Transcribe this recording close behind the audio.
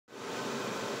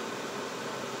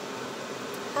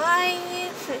Hi.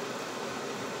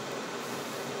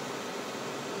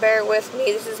 Bear with me.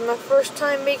 This is my first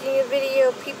time making a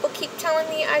video. People keep telling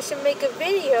me I should make a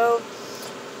video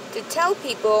to tell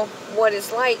people what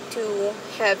it's like to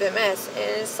have MS.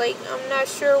 And it's like, I'm not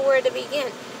sure where to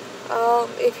begin.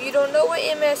 If you don't know what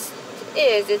MS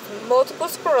is, it's multiple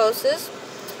sclerosis.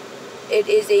 It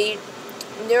is a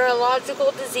neurological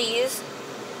disease.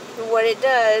 What it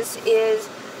does is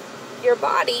your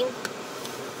body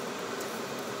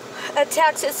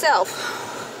attacks itself.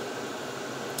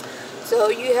 So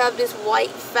you have this white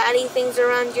fatty things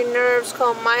around your nerves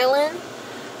called myelin.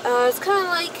 It's kind of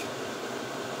like,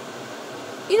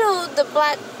 you know, the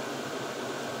black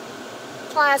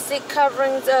plastic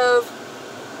coverings of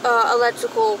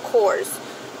electrical cords,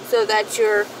 so that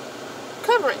you're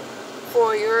covering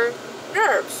for your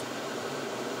nerves.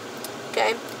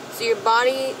 Okay, so your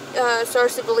body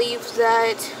starts to believe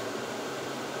that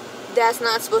that's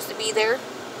not supposed to be there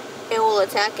and will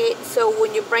attack it. So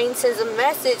when your brain sends a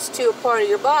message to a part of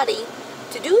your body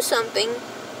to do something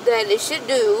that it should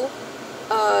do,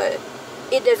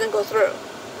 it doesn't go through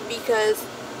because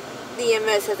the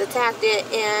MS has attacked it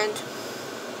and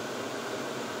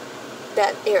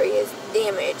that area is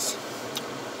damaged.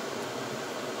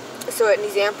 So an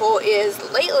example is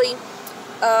lately,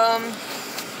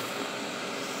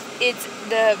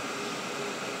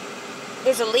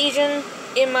 there's a lesion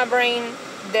in my brain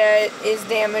that is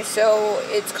damaged, so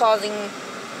it's causing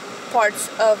parts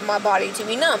of my body to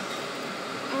be numb.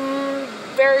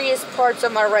 Various parts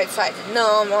of my right side is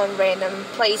numb on random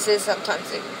places.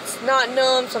 Sometimes it's not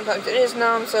numb, sometimes it is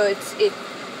numb, so it's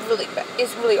really bad.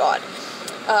 It's really odd.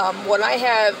 What I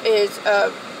have is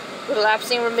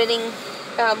relapsing remitting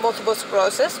multiple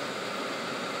sclerosis,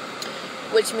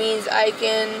 which means I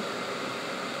can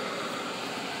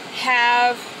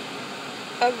have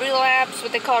a relapse,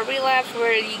 what they call a relapse,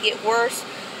 where you get worse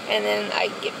and then I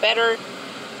get better.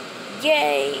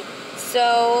 Yay!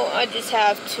 So I just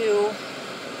have to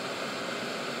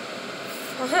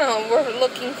we're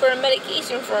looking for a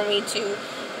medication for me to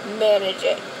manage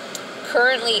it.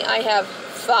 Currently I have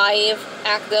 5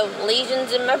 active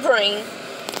lesions in my brain.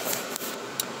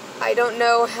 I don't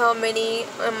know how many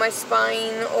on my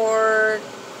spine or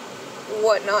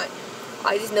whatnot.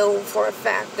 I just know for a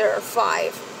fact there are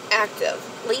 5 active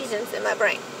lesions in my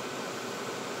brain.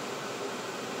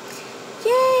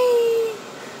 Yay!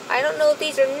 I don't know if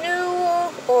these are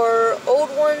new or old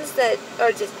ones that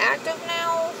are just active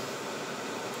now.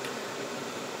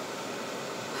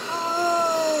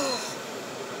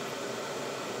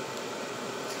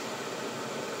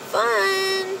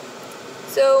 Fun!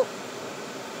 So,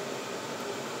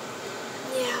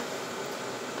 yeah.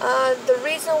 The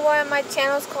reason why my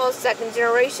channel is called Second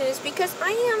Generation is because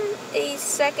I am a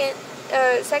second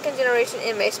generation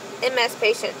MS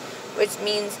patient, which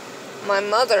means my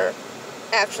mother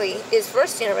actually is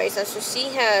first generation, so she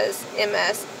has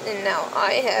MS, and now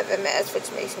I have MS,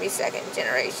 which makes me second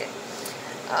generation.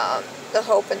 The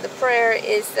hope and the prayer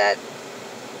is that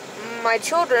my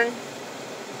children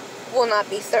will not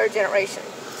be third generation.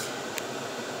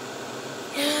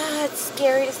 It's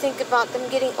scary to think about them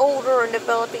getting older and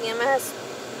developing MS.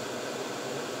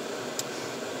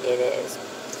 It is.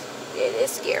 It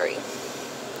is scary.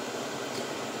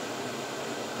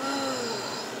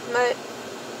 But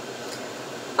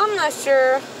I'm not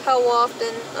sure how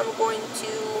often I'm going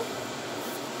to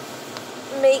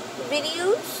make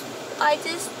videos.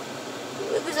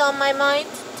 It was on my mind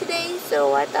today,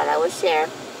 so I thought I would share.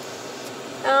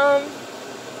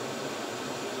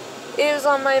 It was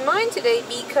on my mind today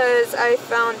because I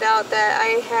found out that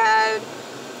I had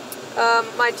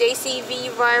my JCV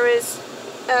virus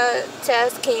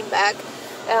test came back.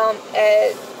 And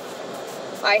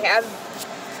I have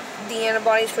the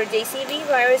antibodies for JCV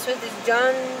virus with this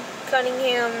John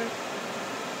Cunningham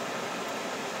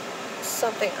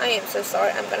something. I am so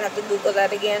sorry. I'm gonna have to Google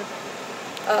that again.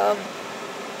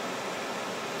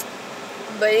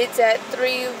 But it's at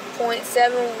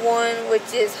 3.71,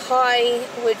 which is high,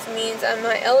 which means I'm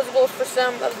not eligible for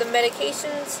some of the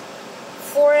medications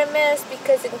for MS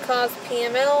because it can cause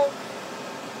PML.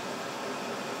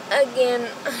 Again,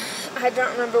 I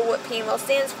don't remember what PML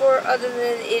stands for, other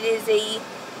than it is a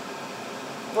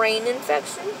brain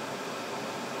infection.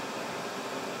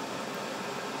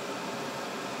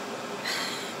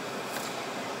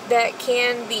 That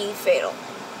can be fatal.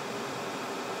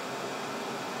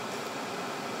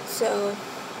 So,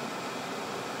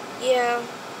 yeah.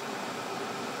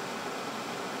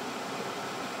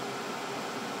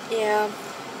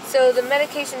 So the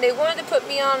medication they wanted to put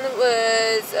me on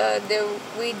was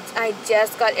I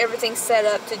just got everything set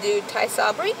up to do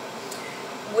Tysabri,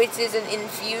 which is an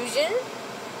infusion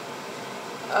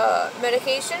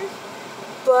medication,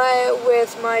 but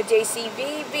with my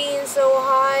JCV being so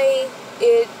high,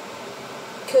 it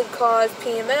could cause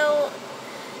PML,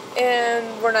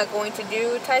 and we're not going to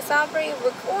do Tysabri.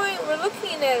 We're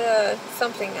looking at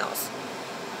something else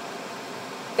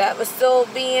that was still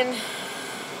being.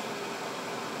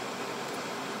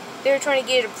 They were trying to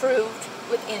get it approved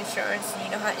with insurance. You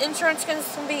know how insurance can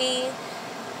be.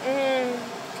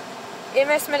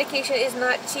 MS medication is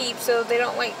not cheap, so they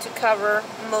don't like to cover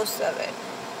most of it.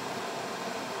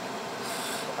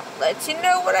 I'll let you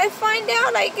know what I find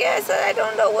out, I guess. I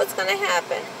don't know what's going to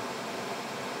happen.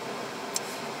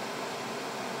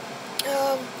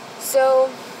 So,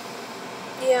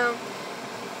 yeah.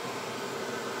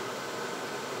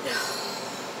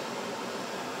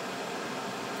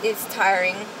 It's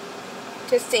tiring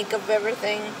to think of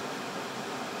everything.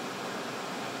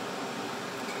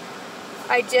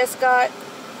 I just got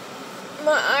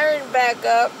my iron back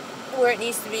up where it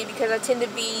needs to be because I tend to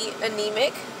be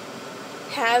anemic.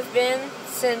 Have been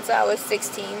since I was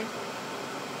 16.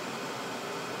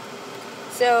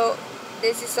 So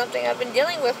this is something I've been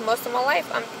dealing with most of my life.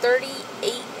 I'm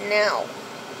 38 now.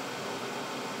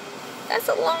 That's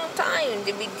a long time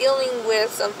to be dealing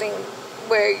with something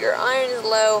where your iron is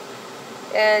low.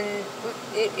 And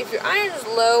if your iron is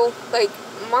low, like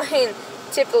mine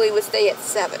typically would stay at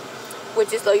 7.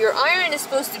 Which is low. Your iron is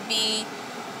supposed to be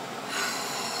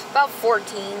about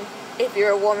 14 if you're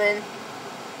a woman.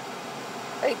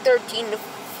 Like 13 to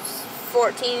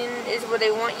 14 is what they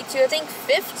want you to. I think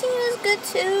 15 is good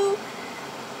too.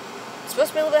 It's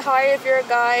supposed to be a little bit higher if you're a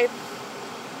guy.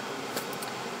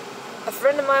 A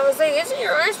friend of mine was like, isn't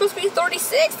your iron supposed to be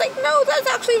 36? Like, no, that's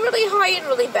actually really high and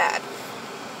really bad.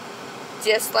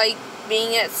 Just like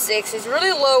being at 6 is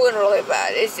really low and really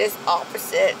bad. It's just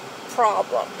opposite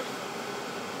problem.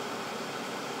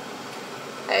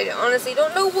 I honestly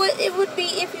don't know what it would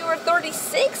be if you were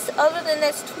 36, other than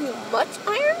that's too much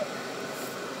iron.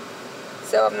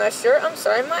 So I'm not sure. I'm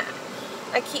sorry,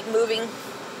 I keep moving,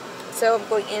 so I'm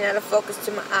going in and out of focus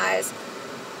to my eyes.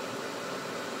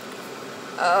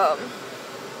 I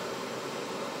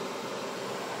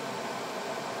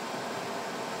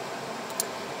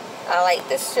like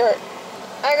this shirt.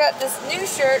 I got this new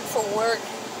shirt from work.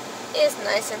 It's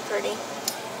nice and pretty.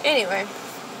 Anyway.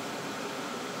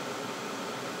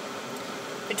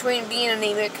 Between being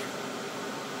anemic,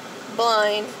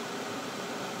 blind,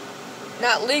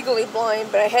 not legally blind,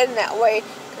 but I head in that way,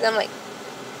 because I'm like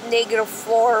negative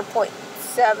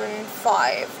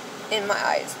 4.75 in my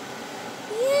eyes.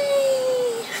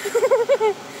 Yay!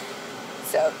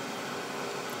 So,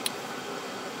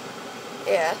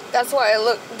 yeah, that's why I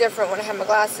look different when I have my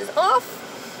glasses off.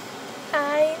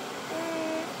 Hi.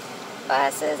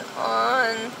 Glasses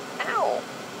on. Ow.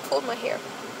 Pulled my hair.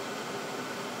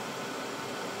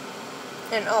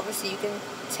 And obviously you can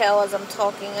tell as I'm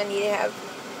talking I need to have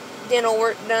dental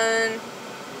work done.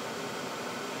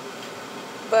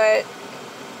 But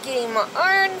getting my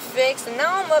iron fixed, and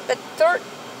now I'm up at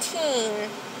 13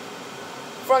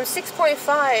 from 6.5.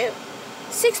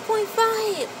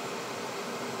 6.5!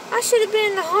 I should have been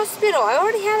in the hospital. I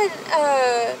already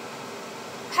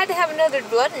had to have another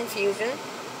blood infusion.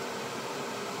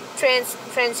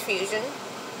 Transfusion.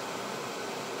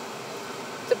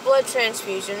 The blood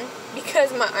transfusion,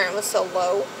 because my iron was so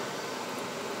low.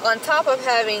 On top of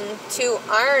having 2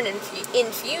 iron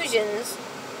infusions,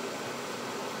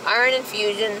 iron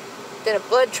infusion, then a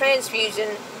blood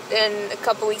transfusion, then a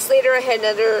couple weeks later I had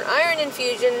another iron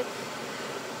infusion,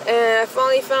 and I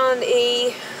finally found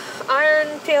a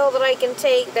iron pill that I can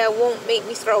take that won't make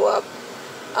me throw up.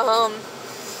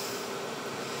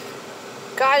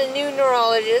 Got a new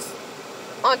neurologist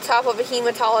on top of a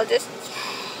hematologist.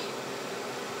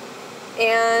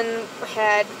 And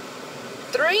had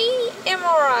 3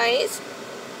 MRIs,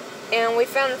 and we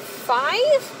found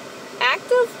 5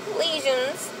 active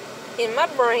lesions in my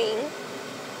brain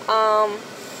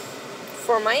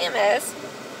for my MS,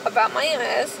 about my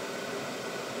MS.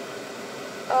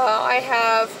 I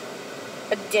have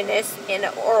a dentist and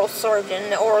an oral surgeon.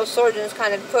 The oral surgeon is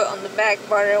kind of put on the back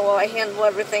burner while I handle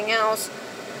everything else,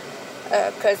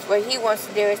 because what he wants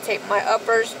to do is take my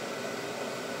uppers,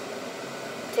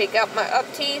 take out my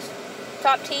up teeth,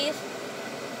 top teeth.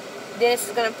 Dentist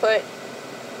is going to put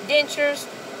dentures.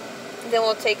 Then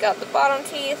we'll take out the bottom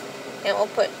teeth and we'll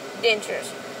put dentures.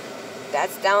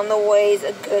 That's down the ways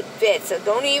a good bit, so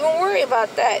don't even worry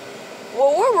about that.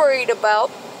 What we're worried about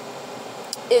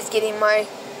is getting my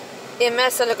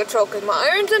MS under control, because my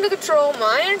iron's under control,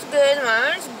 my iron's good, my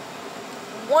iron's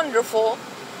wonderful,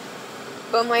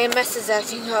 but my MS is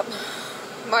acting up.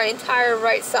 My entire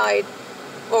right side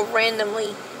will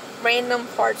randomly random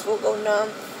parts will go numb.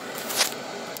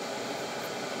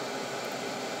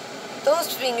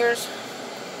 Those fingers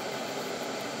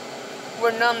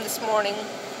were numb this morning.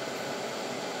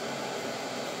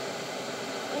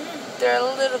 They're a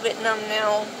little bit numb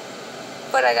now,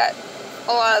 but I got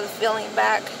a lot of the feeling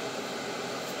back,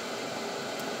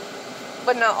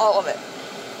 but not all of it.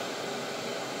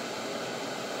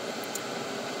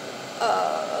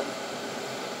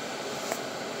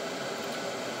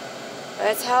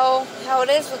 That's how it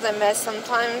is with MS.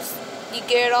 Sometimes you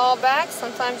get it all back,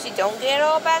 sometimes you don't get it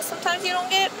all back, sometimes you don't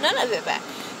get none of it back.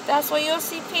 That's why you'll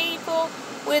see people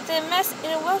with MS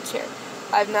in a wheelchair.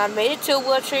 I've not made it to a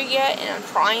wheelchair yet, and I'm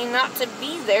trying not to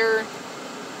be there,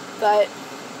 but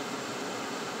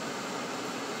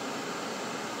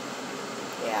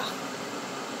yeah.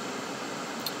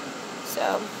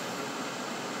 So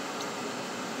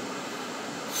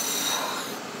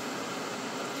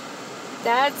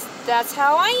that's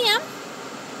how I am.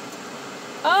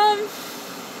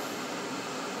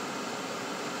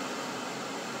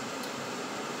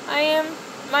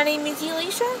 My name is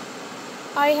Elisha.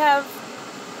 I have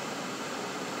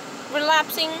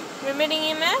relapsing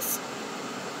remitting MS,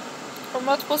 or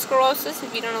multiple sclerosis,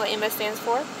 if you don't know what MS stands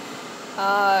for.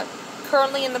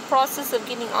 Currently in the process of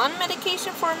getting on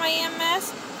medication for my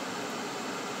MS.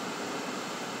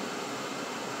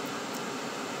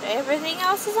 Everything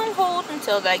else is on hold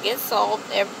until that gets solved.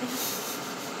 This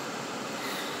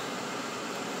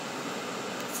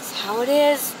is how it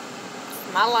is.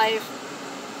 It's my life.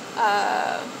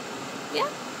 Yeah.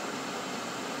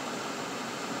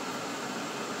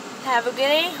 Have a good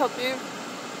day. Hope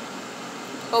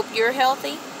you're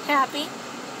healthy, happy,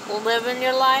 living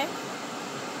your life.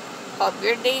 Hope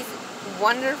your day's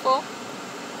wonderful.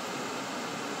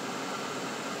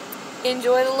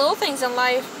 Enjoy the little things in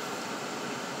life.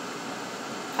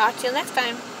 Talk to you next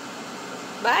time.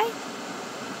 Bye.